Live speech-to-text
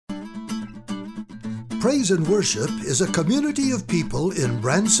Praise and Worship is a community of people in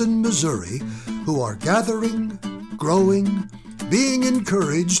Branson, Missouri who are gathering, growing, being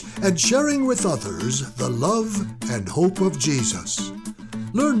encouraged, and sharing with others the love and hope of Jesus.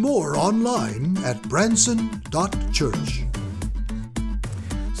 Learn more online at branson.church.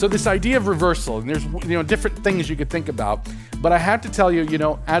 So this idea of reversal, and there's different things you could think about, but I have to tell you,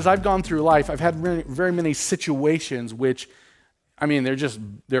 as I've gone through life, I've had very many situations which,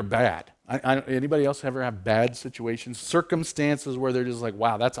 they're bad. Anybody else ever have bad situations, circumstances where they're just like,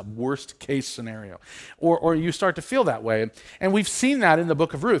 wow, that's a worst case scenario, or you start to feel that way, and we've seen that in the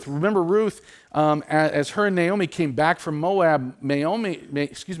book of Ruth. Remember Ruth, as her and Naomi came back from Moab, Naomi,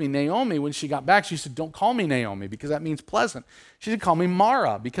 when she got back, she said, "Don't call me Naomi because that means pleasant." She said, "Call me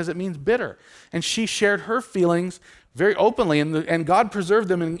Mara because it means bitter," and she shared her feelings very openly, and God preserved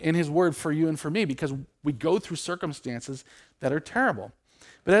them in His Word for you and for me because we go through circumstances that are terrible.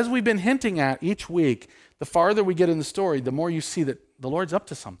 But as we've been hinting at each week, the farther we get in the story, the more you see that the Lord's up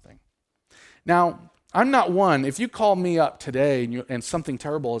to something. Now, I'm not one, if you call me up today and something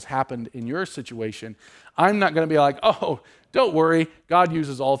terrible has happened in your situation, I'm not going to be like, "Oh, don't worry, God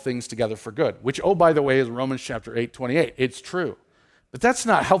uses all things together for good," which, oh, by the way, is Romans chapter 8:28. It's true. But that's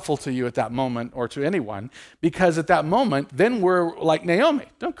not helpful to you at that moment or to anyone, because at that moment, then we're like Naomi.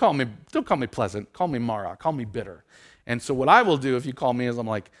 Don't call me pleasant, call me Mara, call me bitter. And so what I will do if you call me is I'm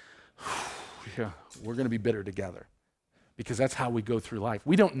like, yeah, we're going to be bitter together, because that's how we go through life.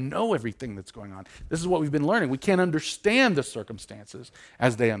 We don't know everything that's going on. This is what we've been learning. We can't understand the circumstances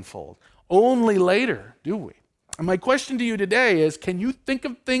as they unfold. Only later do we. And my question to you today is, can you think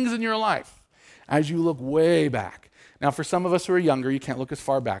of things in your life as you look way back? Now, for some of us who are younger, you can't look as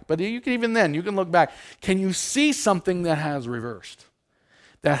far back, but you can look back. Can you see something that has reversed,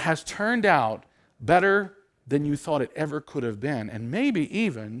 that has turned out better than you thought it ever could have been? And maybe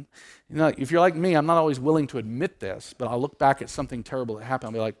even, if you're like me, I'm not always willing to admit this, but I'll look back at something terrible that happened.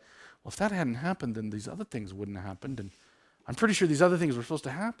 I'll be like, well, if that hadn't happened, then these other things wouldn't have happened, and I'm pretty sure these other things were supposed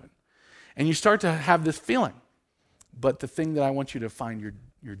to happen. And you start to have this feeling. But the thing that I want you to find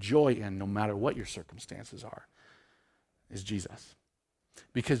your joy in, no matter what your circumstances are, is Jesus.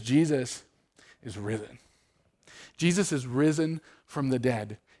 Because Jesus is risen. Jesus is risen from the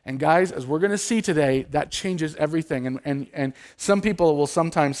dead. And guys, as we're going to see today, that changes everything. And some people will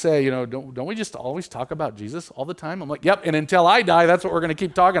sometimes say, don't we just always talk about Jesus all the time? I'm like, yep, and until I die, that's what we're going to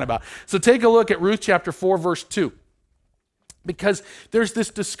keep talking about. So take a look at Ruth chapter 4, verse 2. Because there's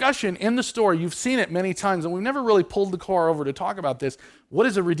this discussion in the story, you've seen it many times, and we've never really pulled the car over to talk about this. What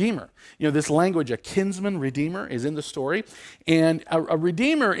is a redeemer? This language, a kinsman redeemer, is in the story. And a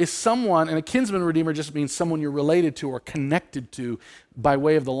redeemer is someone, and a kinsman redeemer just means someone you're related to or connected to by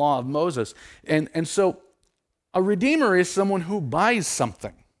way of the law of Moses. And so a redeemer is someone who buys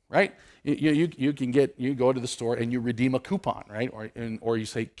something, right? You go to the store and you redeem a coupon, right? Or you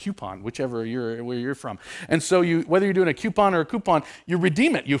say coupon, where you're from. And so whether you're doing a coupon or a coupon, you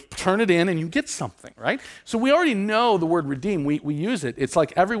redeem it. You turn it in and you get something, right? So we already know the word redeem. We use it. It's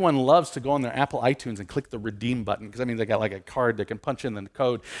like everyone loves to go on their Apple iTunes and click the redeem button, because that means they got like a card they can punch in the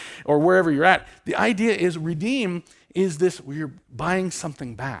code, or wherever you're at. The idea is redeem is this where you're buying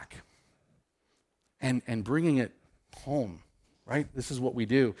something back and bringing it home. Right? This is what we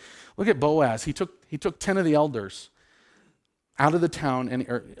do. Look at Boaz. He took 10 of the elders out of the town,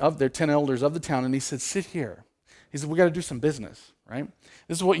 of their 10 elders of the town, and he said, "Sit here." He said, "We got to do some business, right?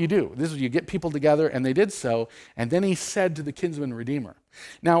 This is what you do. This is you get people together," and they did so. And then he said to the kinsman redeemer.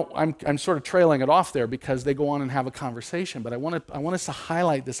 Now I'm sort of trailing it off there because they go on and have a conversation, but I want us to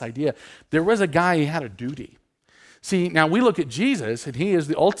highlight this idea. There was a guy, he had a duty. See, now we look at Jesus, and he is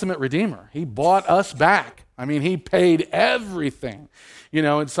the ultimate redeemer. He bought us back. He paid everything.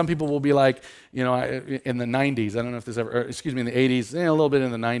 And some people will be like, in the 90s, I don't know if this ever, in the 80s, a little bit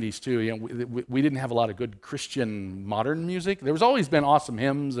in the 90s too, we didn't have a lot of good Christian modern music. There was always been awesome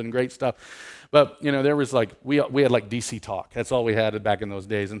hymns and great stuff. But, there was we had like DC Talk. That's all we had back in those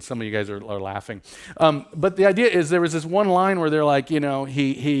days, and some of you guys are laughing. But the idea is there was this one line where they're like,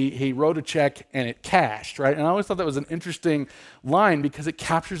 he wrote a check and it cashed, right? And I always thought that was an interesting line because it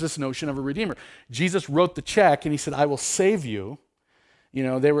captures this notion of a redeemer. Jesus wrote the check and he said, "I will save you."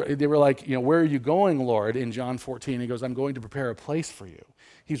 They were like, "Where are you going, Lord?" In John 14, he goes, "I'm going to prepare a place for you."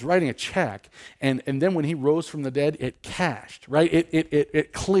 He's writing a check, and then when he rose from the dead, it cashed, right?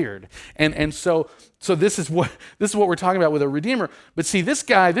 It cleared, and so this is what we're talking about with a redeemer. But see, this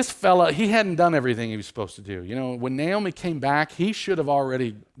fella, he hadn't done everything he was supposed to do. When Naomi came back, he should have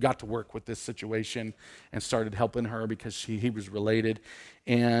already got to work with this situation and started helping her because he was related,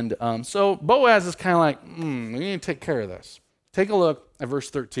 and so Boaz is kind of like, we need to take care of this. Take a look at verse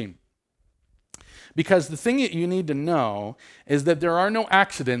 13. Because the thing that you need to know is that there are no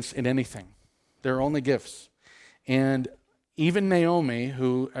accidents in anything. There are only gifts. And even Naomi,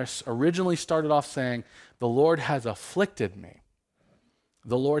 who originally started off saying, the Lord has afflicted me.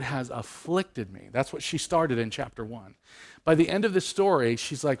 The Lord has afflicted me. That's what she started in chapter 1. By the end of the story,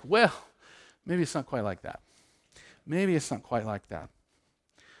 she's like, well, maybe it's not quite like that. Maybe it's not quite like that.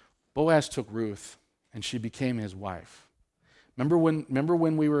 Boaz took Ruth, and she became his wife. Remember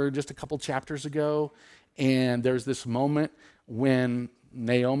when we were just a couple chapters ago, and there's this moment when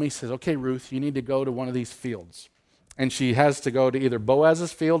Naomi says, okay, Ruth, you need to go to one of these fields. And she has to go to either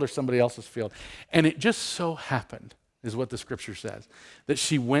Boaz's field or somebody else's field. And it just so happened, is what the scripture says, that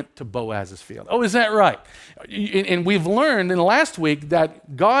she went to Boaz's field. Oh, is that right? And we've learned in the last week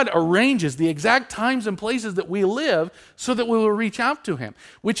that God arranges the exact times and places that we live so that we will reach out to him,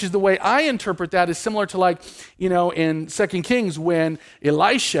 which is the way I interpret that is similar to in 2 Kings when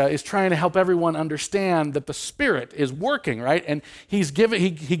Elisha is trying to help everyone understand that the Spirit is working, right? And he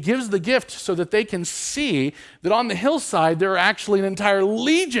gives the gift so that they can see that on the hillside there are actually an entire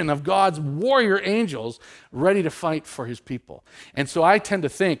legion of God's warrior angels ready to fight for his people. And so I tend to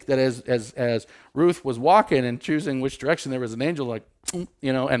think that as Ruth was walking and choosing which direction, there was an angel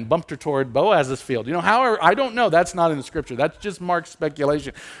and bumped her toward Boaz's field. However, I don't know. That's not in the scripture. That's just Mark's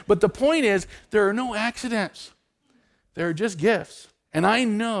speculation. But the point is, there are no accidents. There are just gifts. And I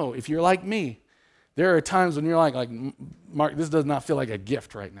know if you're like me, there are times when you're like, Mark, this does not feel like a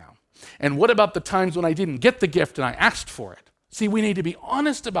gift right now. And what about the times when I didn't get the gift and I asked for it? See, we need to be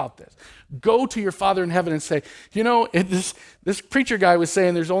honest about this. Go to your Father in heaven and say, this preacher guy was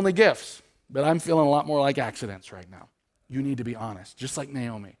saying there's only gifts, but I'm feeling a lot more like accidents right now. You need to be honest, just like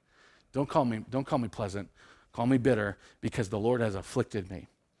Naomi. Don't call me pleasant. Call me bitter because the Lord has afflicted me.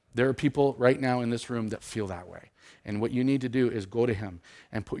 There are people right now in this room that feel that way. And what you need to do is go to him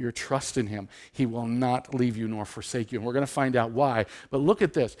and put your trust in him. He will not leave you nor forsake you. And we're going to find out why. But look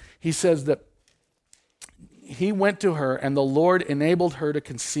at this. He says that he went to her, and the Lord enabled her to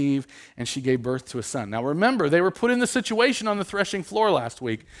conceive, and she gave birth to a son. Now remember, they were put in the situation on the threshing floor last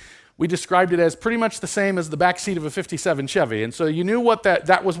week. We described it as pretty much the same as the backseat of a 57 Chevy. And so you knew what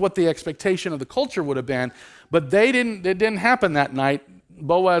that was what the expectation of the culture would have been, but it didn't happen that night.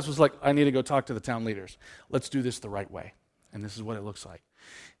 Boaz was like, I need to go talk to the town leaders. Let's do this the right way. And this is what it looks like.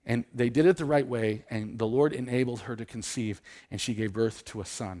 And they did it the right way, and the Lord enabled her to conceive, and she gave birth to a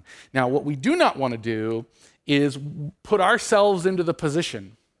son. Now, what we do not want to do is put ourselves into the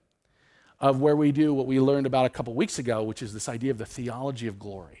position of where we do what we learned about a couple weeks ago, which is this idea of the theology of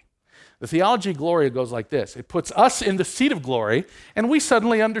glory. The theology of glory goes like this. It puts us in the seat of glory, and we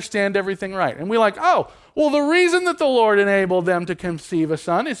suddenly understand everything right. And we're like, oh, well, the reason that the Lord enabled them to conceive a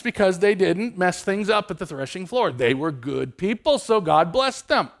son is because they didn't mess things up at the threshing floor. They were good people, so God blessed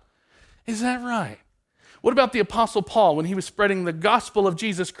them. Is that right? What about the Apostle Paul when he was spreading the gospel of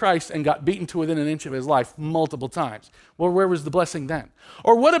Jesus Christ and got beaten to within an inch of his life multiple times? Well, where was the blessing then?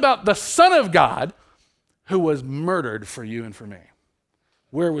 Or what about the Son of God who was murdered for you and for me?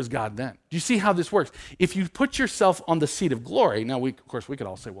 Where was God then? Do you see how this works? If you put yourself on the seat of glory, now, of course, we could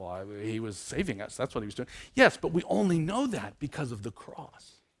all say, well, he was saving us. That's what he was doing. Yes, but we only know that because of the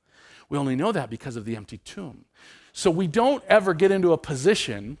cross. We only know that because of the empty tomb. So we don't ever get into a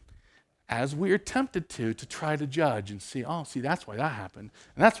position, as we are tempted to try to judge and see, that's why that happened,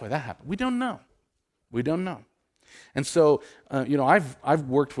 and that's why that happened. We don't know. We don't know. And so, I've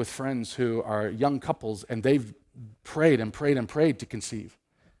worked with friends who are young couples, and they've prayed and prayed and prayed to conceive.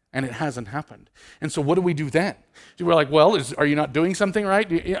 And it hasn't happened. And so what do we do then? We're like, well, are you not doing something right?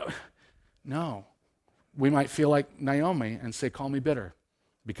 No. We might feel like Naomi and say, call me bitter,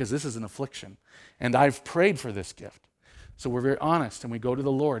 because this is an affliction. And I've prayed for this gift. So we're very honest, and we go to the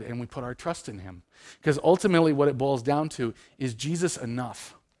Lord, and we put our trust in him. Because ultimately what it boils down to is Jesus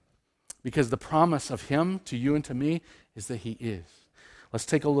enough? Because the promise of him to you and to me is that he is. Let's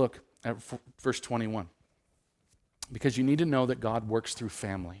take a look at verse 21. Because you need to know that God works through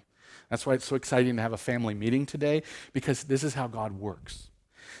family. That's why it's so exciting to have a family meeting today, because this is how God works.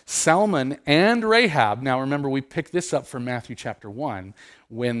 Salmon and Rahab, now remember we picked this up from Matthew chapter 1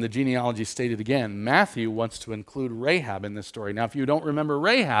 when the genealogy stated again, Matthew wants to include Rahab in this story. Now if you don't remember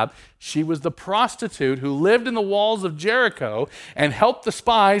Rahab, she was the prostitute who lived in the walls of Jericho and helped the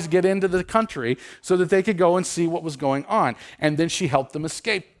spies get into the country so that they could go and see what was going on. And then she helped them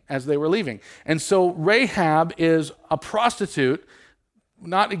escape as they were leaving. And so Rahab is a prostitute,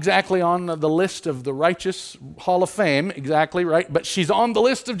 not exactly on the list of the righteous Hall of Fame, exactly, right? But she's on the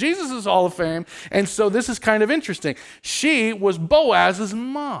list of Jesus' Hall of Fame. And so this is kind of interesting. She was Boaz's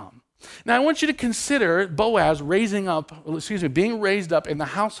mom. Now, I want you to consider Boaz being raised up in the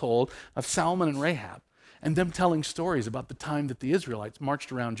household of Salmon and Rahab, and them telling stories about the time that the Israelites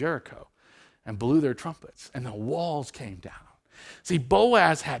marched around Jericho and blew their trumpets, and the walls came down. See,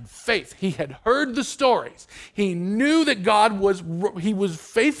 Boaz had faith. He had heard the stories. He knew that he was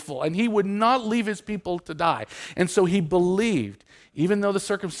faithful, and he would not leave his people to die. And so he believed, even though the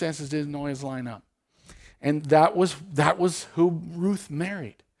circumstances didn't always line up. And that was who Ruth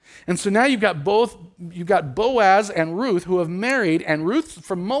married. And so now you've got Boaz and Ruth who have married, and Ruth's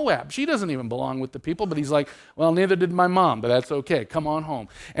from Moab. She doesn't even belong with the people, but he's like, well, neither did my mom, but that's okay. Come on home.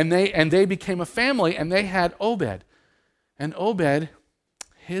 And they became a family, and they had Obed. And Obed,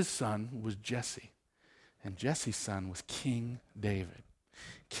 his son was Jesse. And Jesse's son was King David.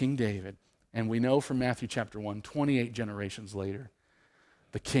 King David. And we know from Matthew chapter 1, 28 generations later,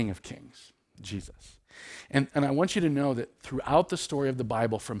 the King of Kings, Jesus. And I want you to know that throughout the story of the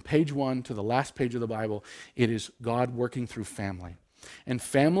Bible, from page 1 to the last page of the Bible, it is God working through family. And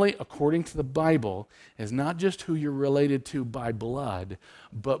family, according to the Bible, is not just who you're related to by blood,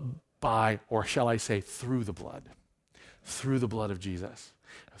 but by, or shall I say, through the blood. Through the blood of Jesus.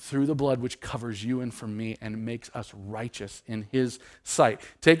 Through the blood which covers you and for me and makes us righteous in his sight.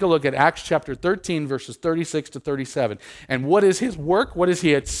 Take a look at Acts chapter 13, verses 36 to 37. And what is his work? What is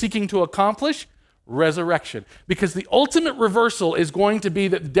he seeking to accomplish? Resurrection. Because the ultimate reversal is going to be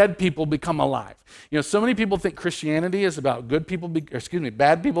that dead people become alive. You know, so many people think Christianity is about bad people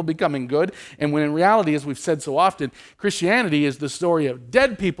becoming good, and when in reality, as we've said so often, Christianity is the story of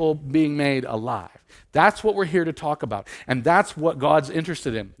dead people being made alive. That's what we're here to talk about, and that's what God's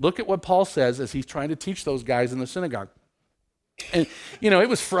interested in. Look at what Paul says as he's trying to teach those guys in the synagogue. And, it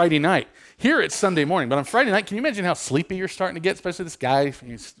was Friday night. Here it's Sunday morning, but on Friday night, can you imagine how sleepy you're starting to get, especially this guy,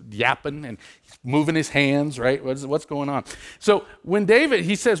 he's yapping and he's moving his hands, right? What's going on? So when David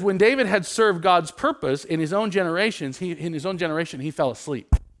had served God's purpose in his own generation, he fell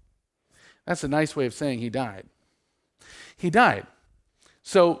asleep. That's a nice way of saying he died. He died.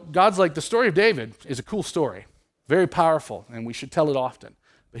 So God's like, the story of David is a cool story, very powerful, and we should tell it often,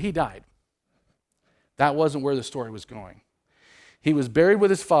 but he died. That wasn't where the story was going. He was buried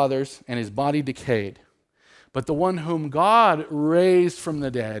with his fathers, and his body decayed. But the one whom God raised from the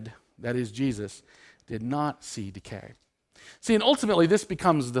dead, that is Jesus, did not see decay. See, and ultimately this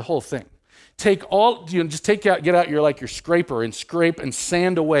becomes the whole thing. Get out your scraper and scrape and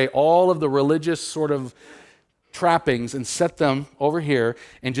sand away all of the religious sort of trappings and set them over here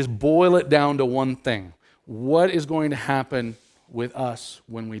and just boil it down to one thing. What is going to happen with us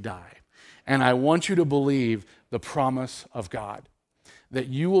when we die? And I want you to believe the promise of God, that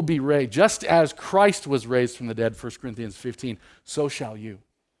you will be raised, just as Christ was raised from the dead, 1 Corinthians 15, so shall you.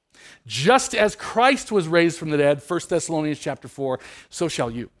 Just as Christ was raised from the dead, 1 Thessalonians chapter 4, so shall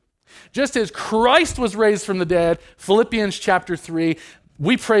you. Just as Christ was raised from the dead, Philippians chapter 3,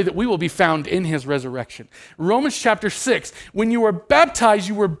 we pray that we will be found in his resurrection. Romans chapter 6, when you were baptized,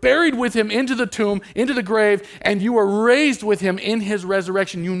 you were buried with him into the tomb, into the grave, and you were raised with him in his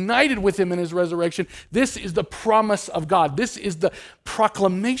resurrection, united with him in his resurrection. This is the promise of God. This is the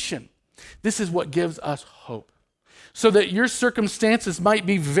proclamation. This is what gives us hope. So that your circumstances might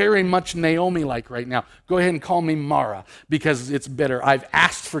be very much Naomi-like right now. Go ahead and call me Mara, because it's better. I've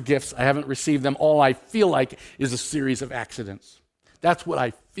asked for gifts. I haven't received them. All I feel like is a series of accidents. That's what I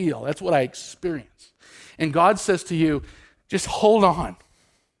feel. That's what I experience. And God says to you, just hold on.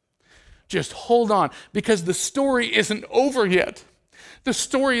 Just hold on, because the story isn't over yet. The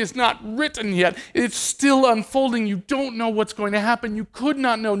story is not written yet. It's still unfolding. You don't know what's going to happen. You could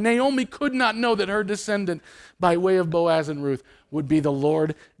not know. Naomi could not know that her descendant, by way of Boaz and Ruth, would be the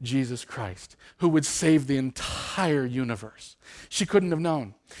Lord Jesus Christ, who would save the entire universe. She couldn't have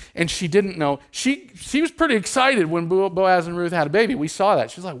known. And she didn't know. She was pretty excited when Boaz and Ruth had a baby. We saw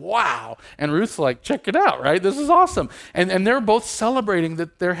that. She's like, wow. And Ruth's like, check it out, right? This is awesome. And they're both celebrating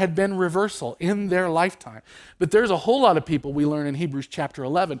that there had been reversal in their lifetime. But there's a whole lot of people, we learn in Hebrews chapter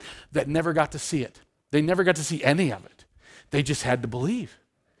 11, that never got to see it. They never got to see any of it. They just had to believe.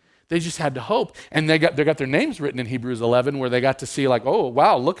 They just had to hope. And they got their names written in Hebrews 11, where they got to see like, oh,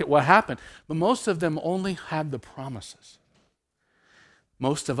 wow, look at what happened. But most of them only had the promises.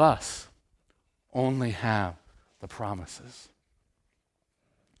 Most of us only have the promises.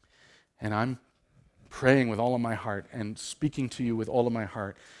 And I'm praying with all of my heart and speaking to you with all of my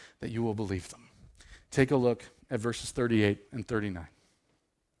heart that you will believe them. Take a look at verses 38 and 39.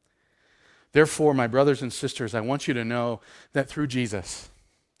 Therefore, my brothers and sisters, I want you to know that through Jesus,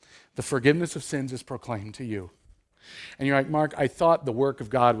 the forgiveness of sins is proclaimed to you. And you're like, Mark, I thought the work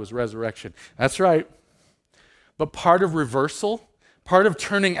of God was resurrection. That's right. But part of reversal, Part of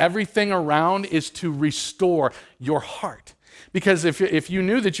turning everything around is to restore your heart. Because if you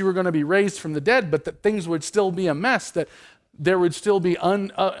knew that you were going to be raised from the dead, but that things would still be a mess, that there would still be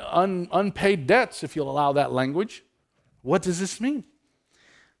unpaid debts, if you'll allow that language, what does this mean?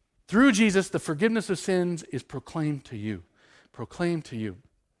 Through Jesus, the forgiveness of sins is proclaimed to you. Proclaimed to you.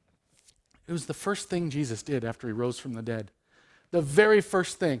 It was the first thing Jesus did after he rose from the dead. The very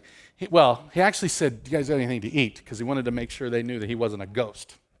first thing. He actually said, "Do you guys have anything to eat?" Because he wanted to make sure they knew that he wasn't a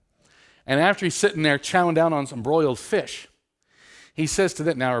ghost. And after he's sitting there chowing down on some broiled fish, he says to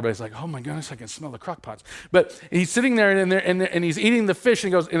them, now everybody's like, "Oh my goodness, I can smell the crock pots." But he's sitting there and he's eating the fish, and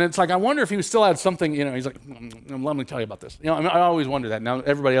he goes, and it's like, I wonder if he still had something, he's like, "Let me tell you about this." I always wonder that. Now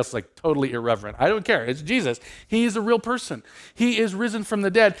everybody else is like totally irreverent. I don't care. It's Jesus. He is a real person. He is risen from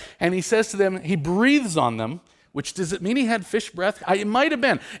the dead. And he says to them, he breathes on them, which does it mean he had fish breath? It might have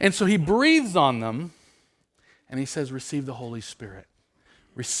been. And so he breathes on them, and he says, "Receive the Holy Spirit.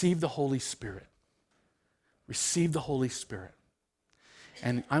 Receive the Holy Spirit. Receive the Holy Spirit."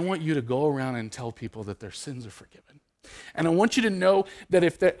 And I want you to go around and tell people that their sins are forgiven. And I want you to know that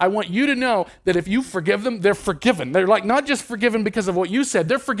if you forgive them, they're forgiven. They're like not just forgiven because of what you said,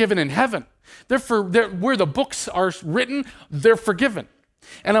 they're forgiven in heaven. Where the books are written, they're forgiven.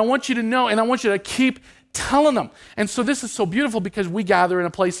 And I want you to know, and I want you to keep telling them. And so this is so beautiful because we gather in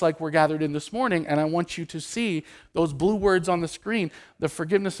a place like we're gathered in this morning, and I want you to see those blue words on the screen, the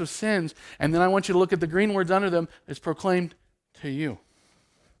forgiveness of sins, and then I want you to look at the green words under them. It's proclaimed to you.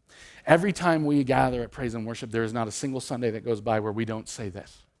 Every time we gather at Praise and Worship, there is not a single Sunday that goes by where we don't say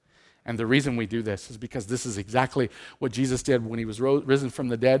this. And the reason we do this is because this is exactly what Jesus did when he was risen from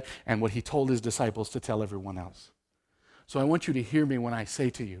the dead and what he told his disciples to tell everyone else. So I want you to hear me when I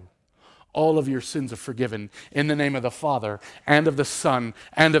say to you, all of your sins are forgiven in the name of the Father and of the Son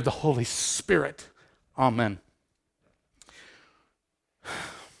and of the Holy Spirit. Amen.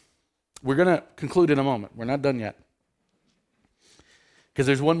 We're going to conclude in a moment. We're not done yet. Because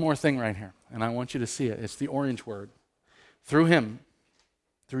there's one more thing right here, and I want you to see it. It's the orange word. Through him,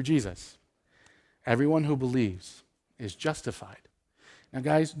 through Jesus, everyone who believes is justified. Now,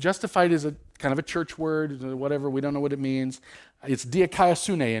 guys, justified is a kind of a church word, whatever. We don't know what it means. It's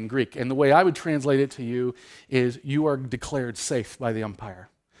diakaiosune in Greek, and the way I would translate it to you is you are declared safe by the umpire.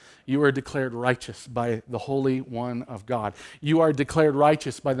 You are declared righteous by the Holy One of God. You are declared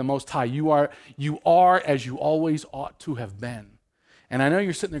righteous by the Most High. You are as you always ought to have been. And I know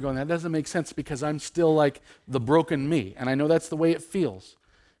you're sitting there going, that doesn't make sense because I'm still like the broken me. And I know that's the way it feels.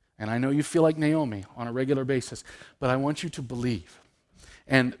 And I know you feel like Naomi on a regular basis. But I want you to believe.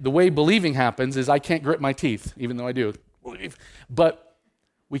 And the way believing happens is I can't grit my teeth, even though I do believe. But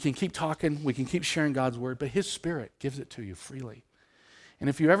we can keep talking. We can keep sharing God's word. But his Spirit gives it to you freely. And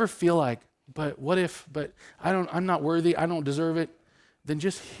if you ever feel like, but I'm not worthy, I don't deserve it, then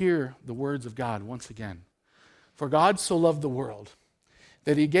just hear the words of God once again. For God so loved the world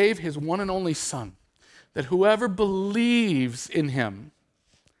that he gave his one and only Son, that whoever believes in him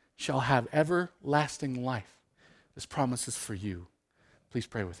shall have everlasting life. This promise is for you. Please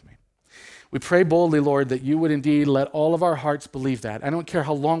pray with me. We pray boldly, Lord, that you would indeed let all of our hearts believe that. I don't care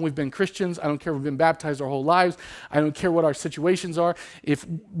how long we've been Christians. I don't care if we've been baptized our whole lives. I don't care what our situations are. If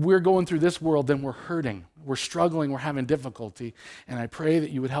we're going through this world, then we're hurting. We're struggling. We're having difficulty. And I pray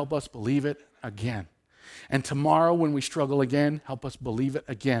that you would help us believe it again. And tomorrow when we struggle again, help us believe it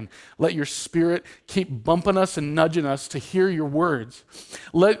again. Let your Spirit keep bumping us and nudging us to hear your words.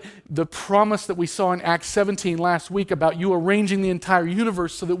 Let the promise that we saw in Acts 17 last week about you arranging the entire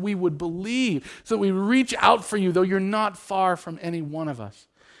universe so that we would believe, so that we would reach out for you, though you're not far from any one of us,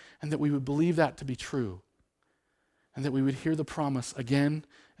 and that we would believe that to be true, and that we would hear the promise again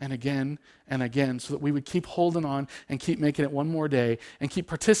and again and again, so that we would keep holding on and keep making it one more day and keep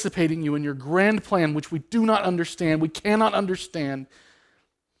participating in your grand plan, which we do not understand, we cannot understand,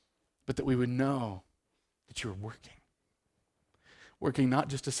 but that we would know that you are working not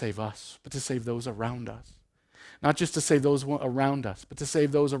just to save us, but to save those around us. Not just to save those around us, but to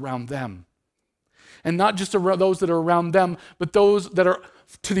save those around them. And not just those that are around them, but those that are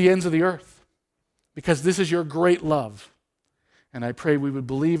to the ends of the earth. Because this is your great love. And I pray we would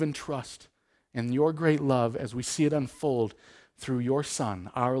believe and trust in your great love as we see it unfold through your Son,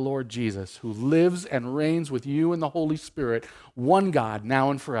 our Lord Jesus, who lives and reigns with you in the Holy Spirit, one God,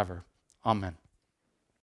 now and forever. Amen.